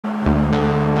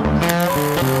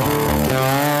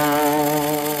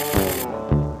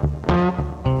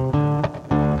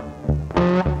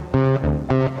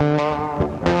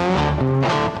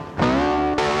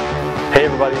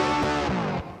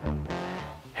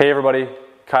Hey everybody,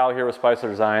 Kyle here with Spicer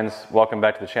Designs. Welcome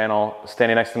back to the channel.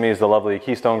 Standing next to me is the lovely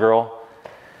Keystone Girl.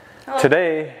 Hello.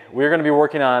 Today, we're going to be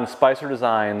working on Spicer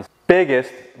Designs'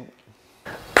 biggest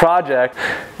project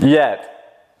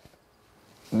yet.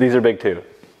 These are big too.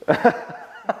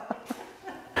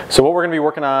 So what we're going to be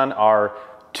working on are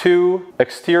two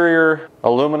exterior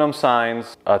aluminum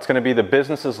signs. It's going to be the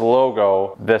business's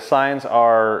logo. The signs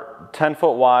are 10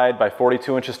 foot wide by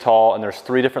 42 inches tall, and there's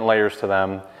 3 different layers to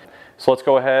them. So let's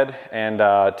go ahead and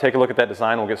take a look at that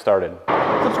design. We'll get started.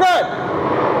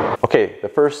 Subscribe! Okay, the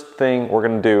first thing we're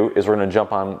going to do is we're going to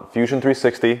jump on Fusion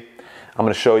 360. I'm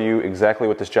going to show you exactly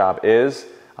what this job is.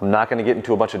 I'm not going to get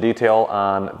into a bunch of detail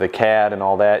on the CAD and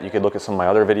all that. You could look at some of my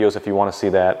other videos if you want to see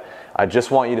that. I just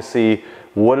want you to see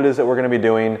what it is that we're going to be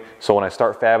doing, so when I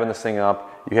start fabbing this thing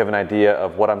up, you have an idea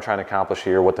of what I'm trying to accomplish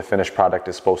here, what the finished product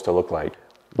is supposed to look like.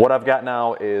 What I've got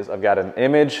now is I've got an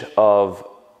image of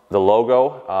the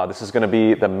logo. This is going to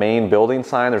be the main building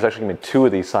sign. There's actually going to be 2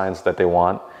 of these signs that they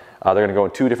want. They're going to go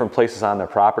in 2 different places on their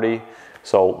property.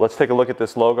 So let's take a look at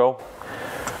this logo.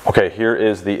 Okay, here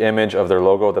is the image of their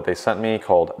logo that they sent me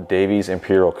called Davies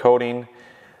Imperial Coating.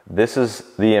 This is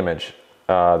the image.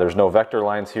 There's no vector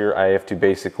lines here. I have to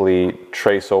basically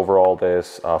trace over all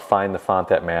this, find the font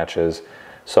that matches.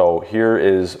 So here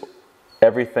is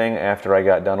everything after I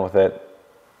got done with it.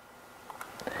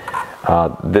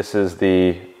 This is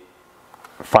the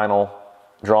final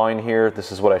drawing here.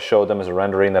 This is what I showed them as a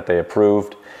rendering that they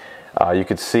approved. You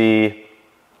could see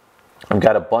I've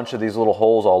got a bunch of these little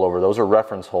holes all over. Those are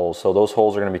reference holes. So those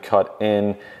holes are going to be cut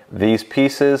in these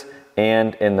pieces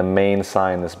and in the main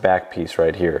sign, this back piece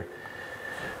right here.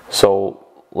 So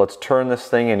let's turn this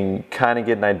thing and you kind of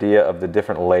get an idea of the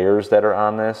different layers that are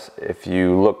on this. If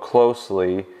you look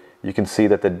closely, you can see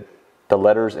that the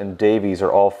letters in Davies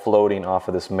are all floating off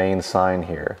of this main sign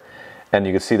here. And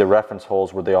you can see the reference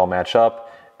holes where they all match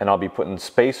up, and I'll be putting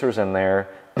spacers in there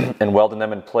and welding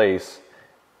them in place,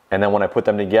 and then when I put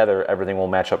them together, everything will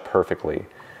match up perfectly.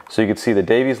 So you can see the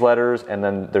Davies letters, and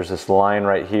then there's this line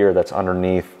right here that's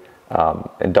underneath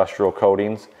industrial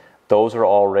coatings. Those are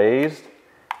all raised,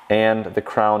 and the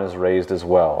crown is raised as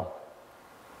well.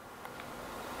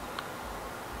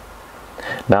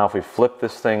 Now if we flip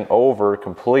this thing over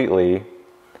completely,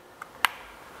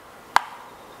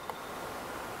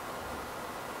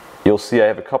 you'll see I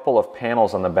have a couple of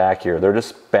panels on the back here. They're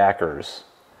just backers.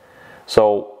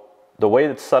 So the way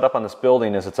it's set up on this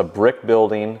building is it's a brick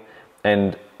building,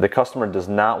 and the customer does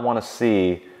not want to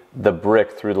see the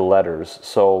brick through the letters.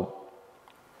 So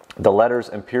the letters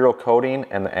Imperial Coating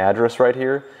and the address right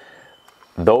here,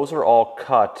 those are all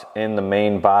cut in the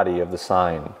main body of the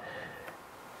sign.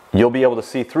 You'll be able to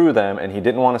see through them, and he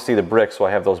didn't want to see the brick, so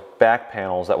I have those back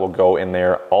panels that will go in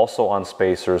there also on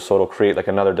spacers, so it'll create like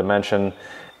another dimension,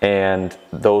 and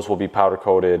those will be powder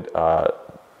coated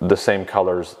the same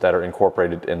colors that are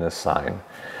incorporated in this sign.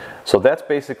 So that's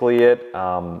basically it.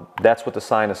 That's what the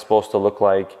sign is supposed to look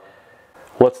like.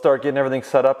 Let's start getting everything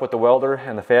set up with the welder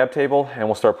and the fab table, and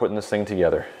we'll start putting this thing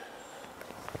together.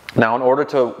 Now, in order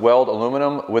to weld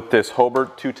aluminum with this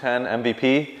Hobart 210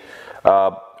 MVP,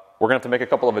 we're going to have to make a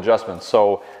couple of adjustments.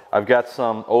 So I've got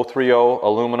some 030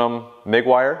 aluminum MIG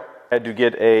wire. I had to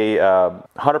get a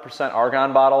 100%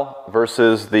 argon bottle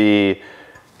versus the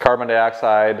carbon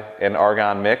dioxide and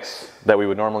argon mix that we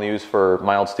would normally use for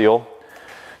mild steel.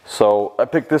 So I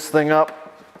picked this thing up.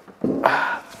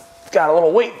 It's got a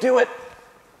little weight to it.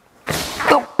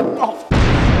 Oh, oh.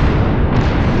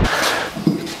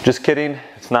 Just kidding.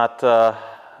 It's not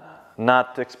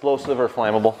explosive or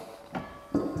flammable.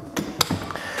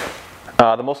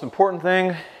 The most important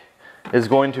thing is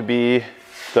going to be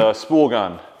the spool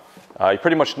gun. You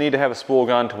pretty much need to have a spool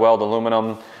gun to weld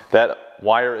aluminum. That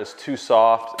wire is too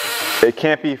soft. It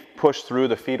can't be pushed through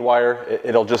the feed wire.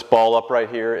 It'll just ball up right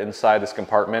here inside this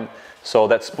compartment. So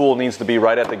that spool needs to be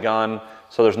right at the gun,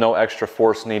 so there's no extra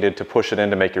force needed to push it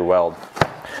in to make your weld.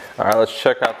 All right, let's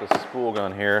check out the spool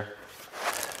gun here.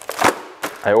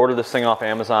 I ordered this thing off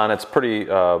Amazon. It's pretty,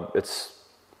 I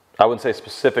wouldn't say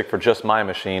specific for just my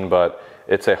machine, but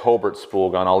it's a Hobart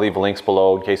spool gun. I'll leave links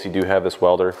below in case you do have this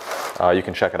welder. You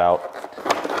can check it out.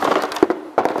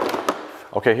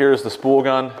 Okay, here's the spool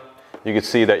gun. You can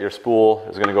see that your spool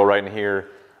is going to go right in here,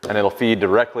 and it'll feed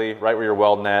directly right where you're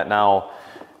welding at. Now,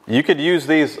 you could use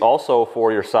these also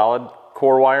for your solid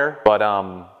core wire, but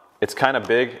it's kind of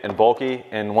big and bulky,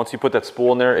 and once you put that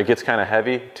spool in there, it gets kind of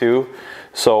heavy too.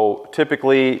 So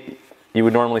typically, you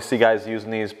would normally see guys using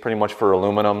these pretty much for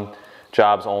aluminum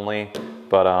jobs only,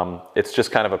 but it's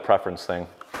just kind of a preference thing.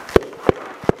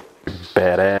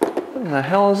 Badass. What the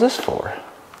hell is this for?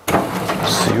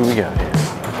 Let's see what we got here.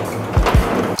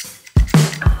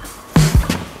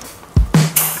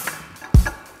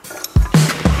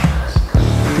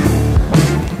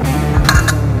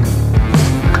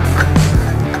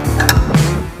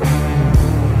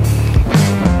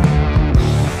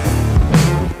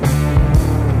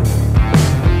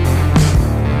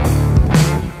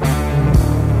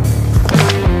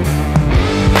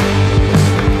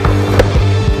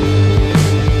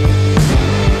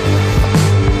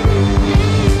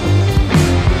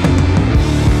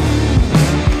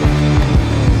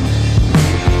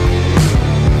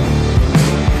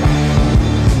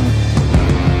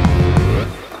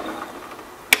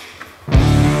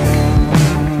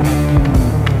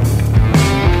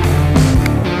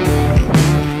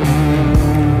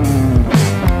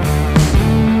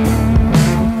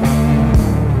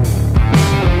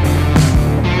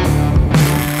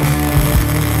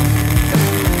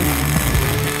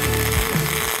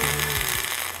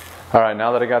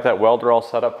 now that I got that welder all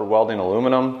set up for welding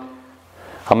aluminum,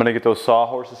 I'm gonna get those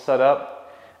sawhorses set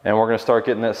up, and we're gonna start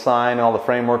getting that sign and all the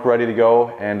framework ready to go,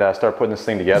 and start putting this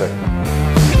thing together.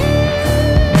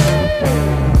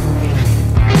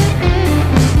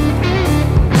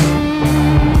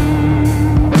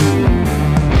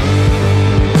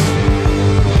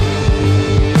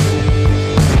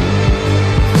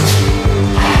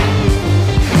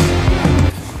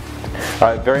 All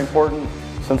right, very important,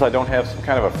 since I don't have some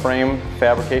kind of a frame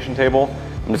fabrication table,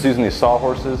 I'm just using these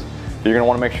sawhorses. You're gonna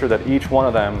wanna make sure that each one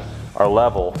of them are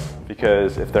level,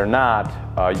 because if they're not,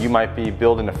 you might be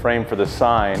building a frame for this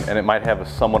sign and it might have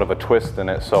somewhat of a twist in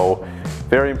it. So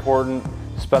very important,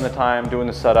 spend the time doing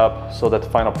the setup so that the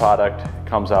final product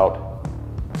comes out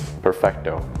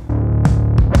perfecto.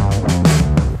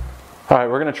 All right,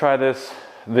 we're gonna try this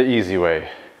the easy way.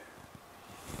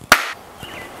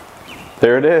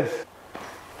 There it is.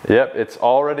 Yep, it's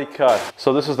already cut.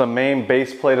 So this is the main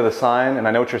base plate of the sign, and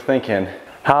I know what you're thinking.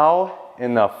 How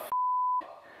in the f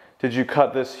did you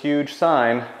cut this huge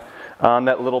sign on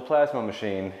that little plasma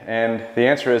machine? And the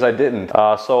answer is I didn't.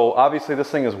 So obviously this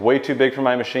thing is way too big for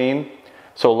my machine.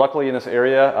 So luckily in this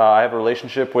area, I have a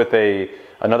relationship with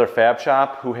another fab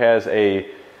shop who has a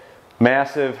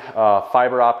massive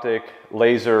fiber optic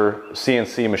laser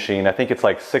CNC machine. I think it's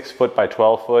like 6 foot by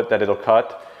 12 foot that it'll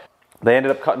cut. They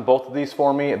ended up cutting both of these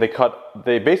for me.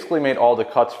 They basically made all the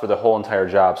cuts for the whole entire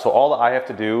job. So all that I have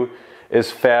to do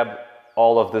is fab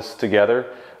all of this together,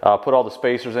 put all the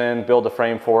spacers in, build the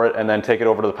frame for it, and then take it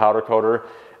over to the powder coater.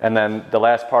 And then the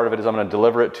last part of it is I'm gonna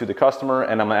deliver it to the customer,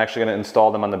 and I'm actually gonna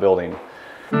install them on the building.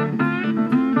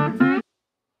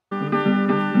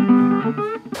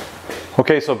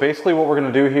 Okay, so basically what we're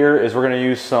gonna do here is we're gonna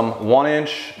use some 1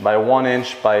 inch by 1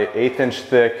 inch by 1/8 inch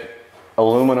thick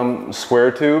aluminum square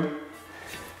tube.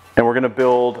 And we're gonna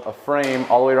build a frame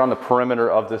all the way around the perimeter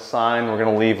of this sign. We're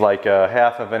gonna leave like a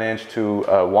 1/2 inch to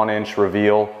 1 inch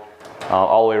reveal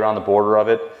all the way around the border of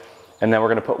it. And then we're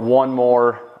gonna put one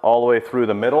more all the way through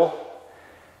the middle.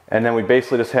 And then we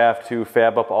basically just have to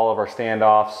fab up all of our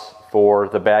standoffs for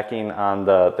the backing on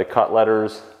the cut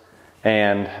letters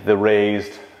and the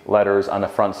raised letters on the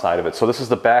front side of it. So this is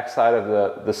the back side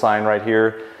of the sign right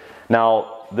here. Now,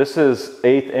 this is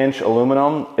 1/8 inch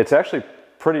aluminum. It's actually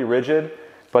pretty rigid,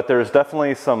 but there's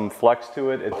definitely some flex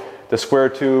to it. The square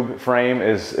tube frame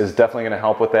is definitely gonna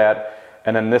help with that.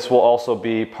 And then this will also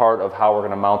be part of how we're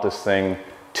gonna mount this thing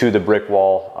to the brick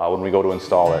wall when we go to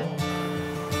install it.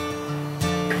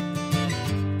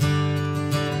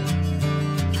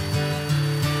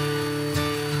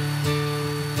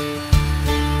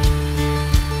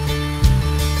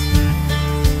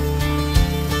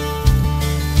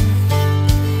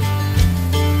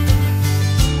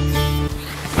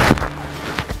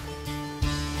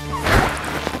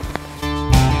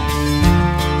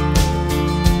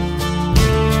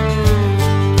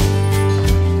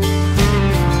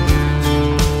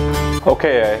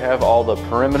 Okay, I have all the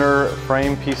perimeter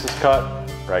frame pieces cut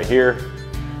right here.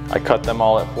 I cut them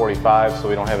all at 45 so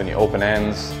we don't have any open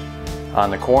ends on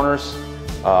the corners.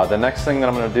 The next thing that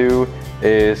I'm gonna do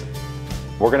is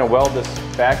we're gonna weld this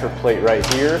backer plate right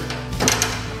here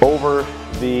over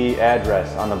the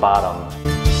address on the bottom.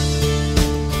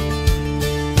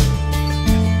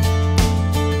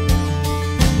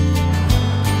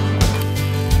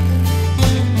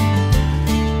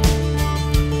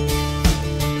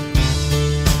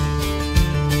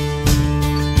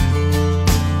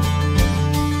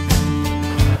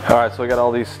 All right, so we got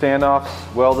all these standoffs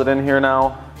welded in here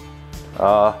now.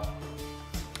 I'm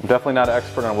definitely not an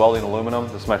expert on welding aluminum.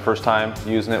 This is my first time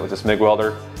using it with this MIG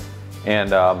welder. And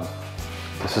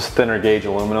this is thinner gauge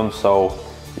aluminum, so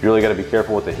you really gotta be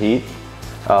careful with the heat.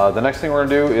 The next thing we're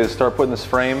gonna do is start putting this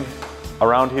frame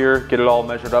around here, get it all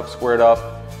measured up, squared up,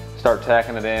 start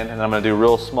tacking it in, and then I'm gonna do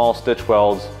real small stitch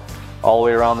welds all the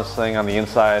way around this thing on the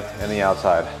inside and the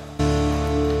outside.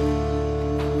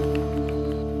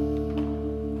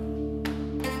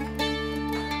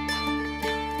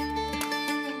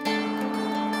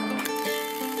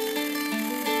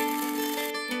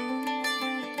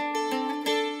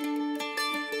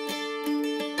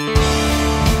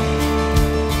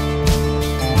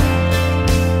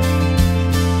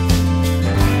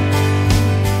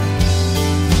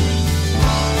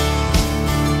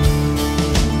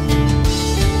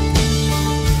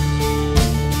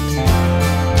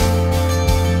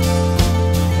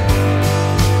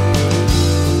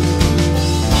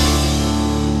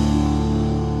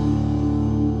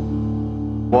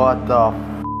 What the f?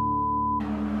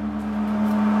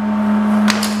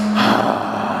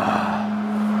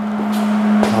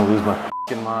 I'll lose my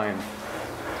f***ing mind.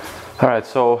 All right,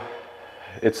 so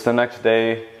it's the next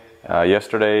day.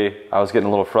 Yesterday I was getting a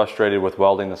little frustrated with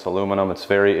welding this aluminum. It's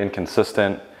very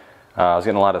inconsistent. I was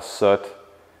getting a lot of soot,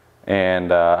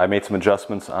 and I made some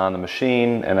adjustments on the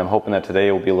machine, and I'm hoping that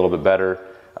today will be a little bit better.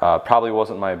 Probably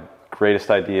wasn't my greatest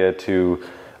idea to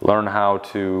learn how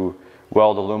to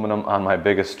weld aluminum on my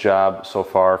biggest job so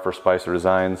far for Spicer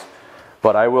Designs,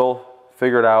 but I will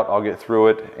figure it out. I'll get through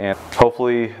it, and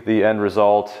hopefully the end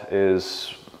result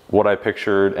is what I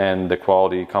pictured and the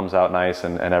quality comes out nice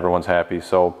and everyone's happy.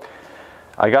 So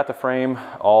I got the frame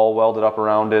all welded up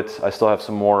around it. I still have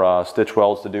some more stitch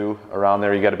welds to do around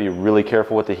there. You got to be really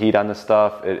careful with the heat on this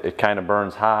stuff. It kind of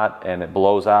burns hot and it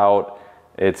blows out.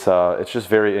 It's just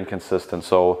very inconsistent.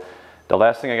 So the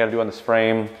last thing I got to do on this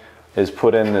frame is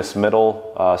put in this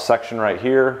middle section right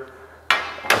here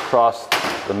across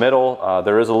the middle.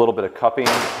 There is a little bit of cupping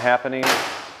happening,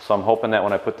 so I'm hoping that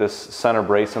when I put this center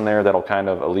brace in there, that'll kind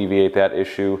of alleviate that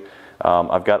issue.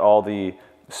 I've got all the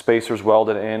spacers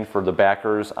welded in for the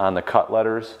backers on the cut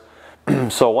letters.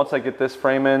 So once I get this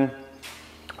frame in,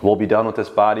 we'll be done with this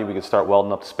body. We can start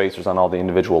welding up the spacers on all the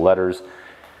individual letters,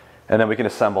 and then we can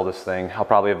assemble this thing. I'll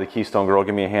probably have the Keystone girl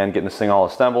give me a hand getting this thing all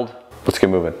assembled. Let's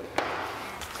get moving.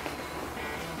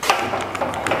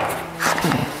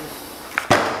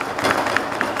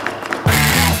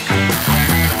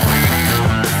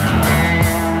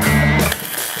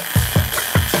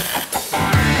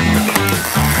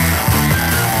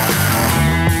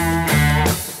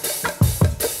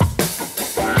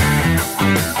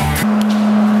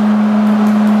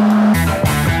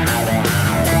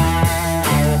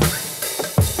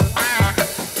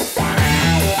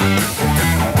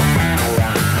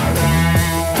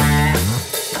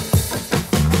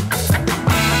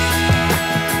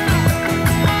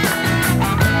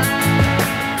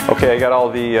 Okay, I got all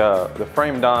the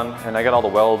frame done, and I got all the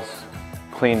welds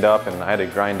cleaned up, and I had to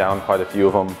grind down quite a few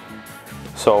of them.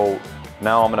 So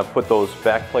now I'm going to put those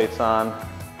back plates on.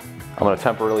 I'm going to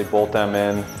temporarily bolt them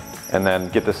in and then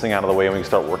get this thing out of the way, and we can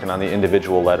start working on the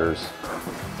individual letters.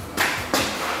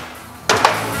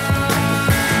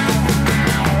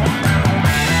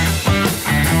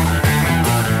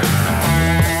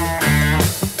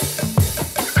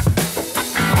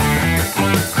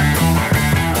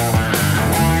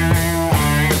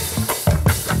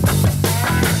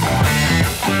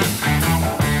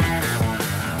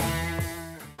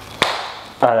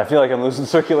 All right, I feel like I'm losing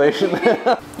circulation.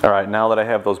 All right, now that I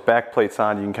have those back plates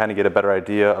on, you can kind of get a better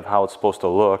idea of how it's supposed to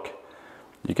look.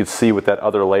 You can see with that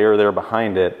other layer there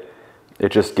behind it, it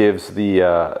just gives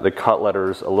the cut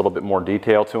letters a little bit more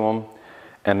detail to them.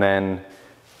 And then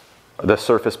the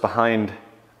surface behind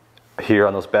here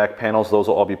on those back panels, those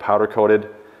will all be powder coated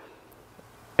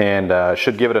and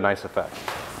should give it a nice effect.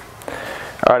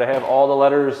 All right, I have all the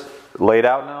letters laid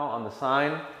out now on the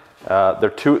sign.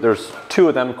 There's two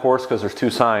of them, of course, because there's two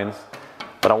signs,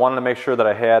 but I wanted to make sure that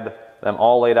I had them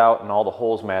all laid out and all the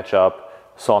holes match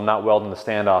up, so I'm not welding the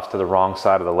standoffs to the wrong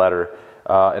side of the letter.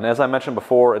 And as I mentioned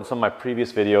before in some of my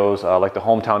previous videos, like the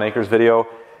Hometown Acres video,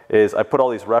 is I put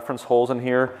all these reference holes in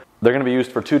here. They're going to be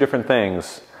used for two different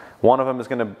things. One of them is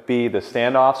going to be the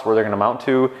standoffs where they're going to mount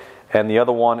to, and the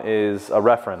other one is a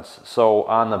reference. So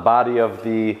on the body of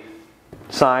the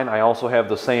sign, I also have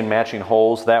the same matching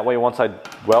holes. That way, once I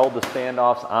weld the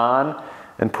standoffs on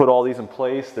and put all these in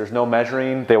place, there's no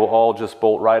measuring. They will all just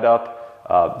bolt right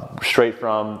up straight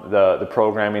from the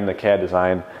programming, the CAD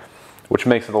design, which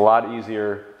makes it a lot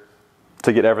easier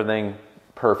to get everything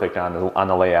perfect on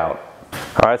the layout.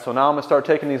 All right, so now I'm going to start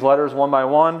taking these letters one by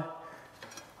one.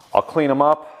 I'll clean them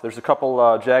up. There's a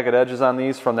couple jagged edges on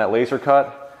these from that laser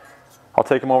cut. I'll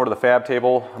take them over to the fab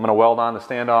table. I'm going to weld on the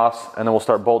standoffs, and then we'll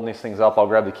start bolting these things up. I'll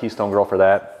grab the Keystone girl for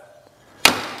that.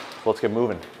 So let's get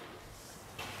moving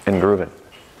and grooving.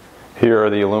 Here are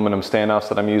the aluminum standoffs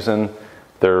that I'm using.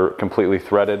 They're completely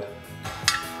threaded.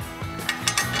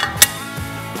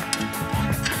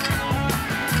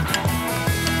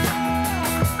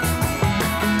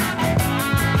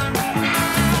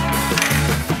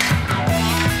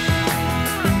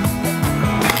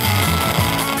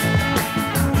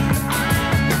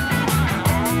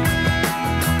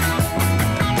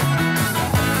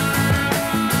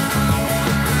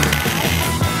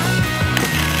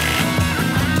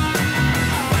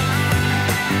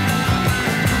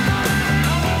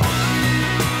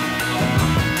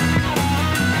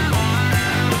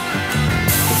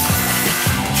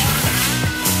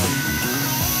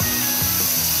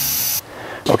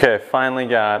 Okay, I finally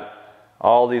got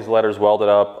all these letters welded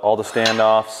up. All the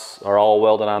standoffs are all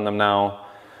welded on them now.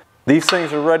 These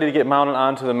things are ready to get mounted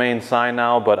onto the main sign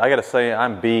now, but I gotta say,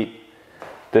 I'm beat.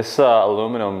 This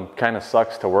aluminum kind of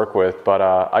sucks to work with, but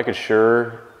I could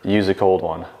sure use a cold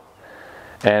one.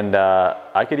 And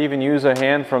I could even use a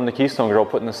hand from the Keystone Girl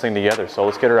putting this thing together. So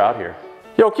let's get her out here.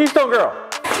 Yo, Keystone Girl!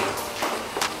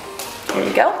 Here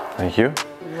you go. Thank you.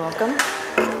 You're welcome.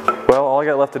 Well, all I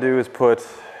got left to do is put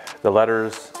the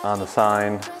letters on the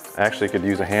sign. I actually could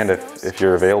use a hand if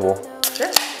you're available.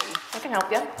 Sure, I can help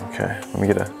you. Okay, let me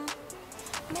get a...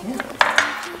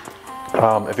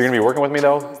 if you're gonna be working with me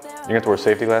though, you're gonna have to wear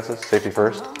safety glasses, safety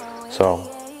first. So,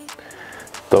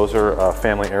 those are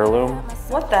family heirloom.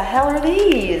 What the hell are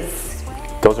these?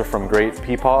 Those are from Great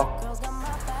Peepaw.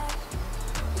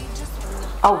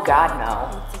 Oh God,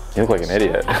 no. You look like an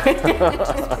idiot.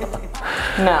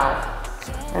 No.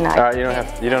 And All right, you don't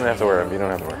have to wear them. You don't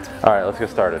have to wear them. All right, let's get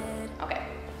started. Okay.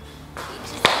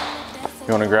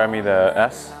 You want to grab me the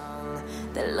S?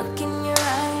 The look in your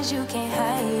eyes, you can't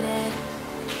hide it.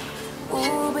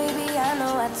 Ooh, baby, I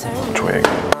know I turned Which way?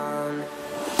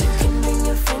 you can bring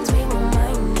your friends, we won't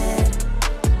mind it.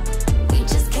 We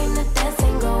just came to dance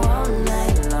and go all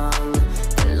night long.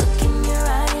 The look in your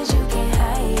eyes, you can't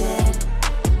hide it.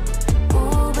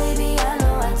 Ooh, baby, I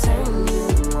know I turn you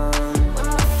on. When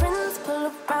my friends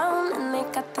pull around and they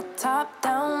got the top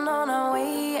down on our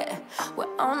way,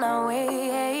 we're on our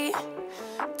way.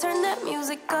 Turn that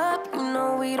music up, you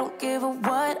know we don't give a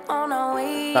what, on our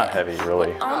way. Not heavy,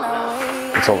 really. On our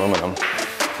way. It's aluminum.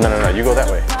 No, you go that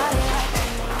way.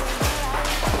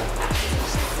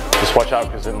 Just watch out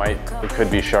because it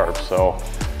could be sharp, so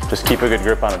just keep a good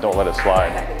grip on it, don't let it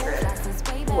slide.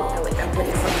 Look like I'm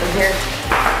putting something here.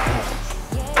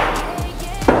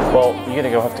 Well, you're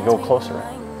gonna have to go closer.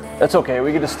 That's okay,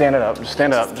 we can just stand it up. Just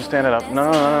stand it up, just stand it up.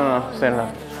 No, stand it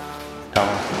up. Come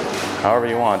on. However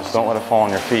you want, just don't let it fall on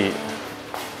your feet.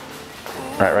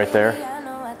 Right there.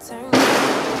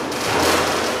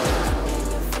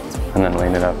 And then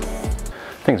lean it up.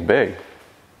 Thing's big.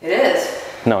 It is.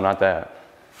 No, not that.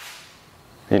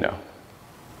 You know.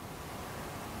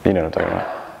 You know what I'm talking about.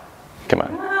 Come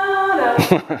on.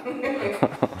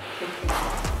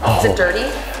 Is it dirty?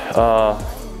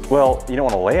 Well, you don't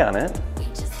want to lay on it.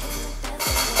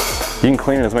 You can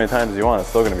clean it as many times as you want, it's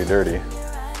still gonna be dirty.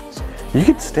 You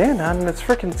can stand on it, it's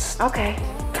freaking Okay.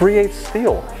 3/8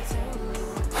 steel.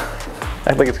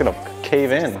 I think it's gonna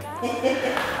cave in.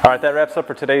 All right, that wraps up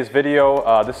for today's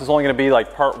video. This is only gonna be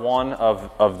like part one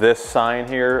of this sign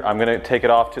here. I'm gonna take it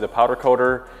off to the powder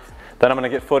coater. Then I'm gonna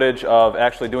get footage of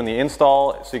actually doing the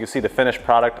install so you can see the finished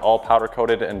product all powder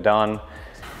coated and done.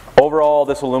 Overall,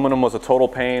 this aluminum was a total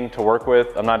pain to work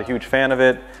with. I'm not a huge fan of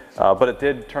it, but it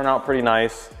did turn out pretty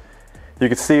nice. You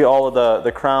can see all of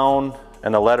the crown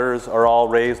and the letters are all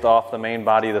raised off the main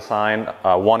body of the sign,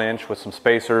 1 inch with some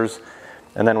spacers.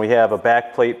 And then we have a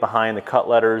back plate behind the cut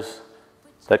letters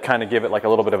that kind of give it like a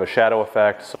little bit of a shadow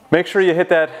effect. So make sure you hit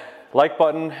that like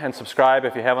button and subscribe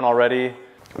if you haven't already.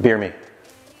 Dear me.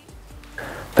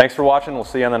 Thanks for watching, we'll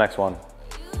see you on the next one.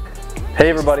 Hey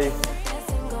everybody.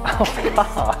 Oh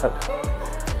God.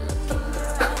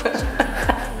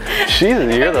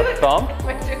 Jesus, you're the thump?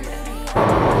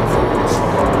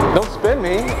 Don't spin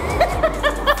me.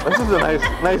 This is a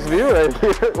nice view right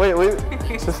here. Wait,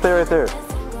 just stay right there.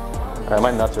 All right,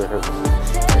 my nuts are hurting.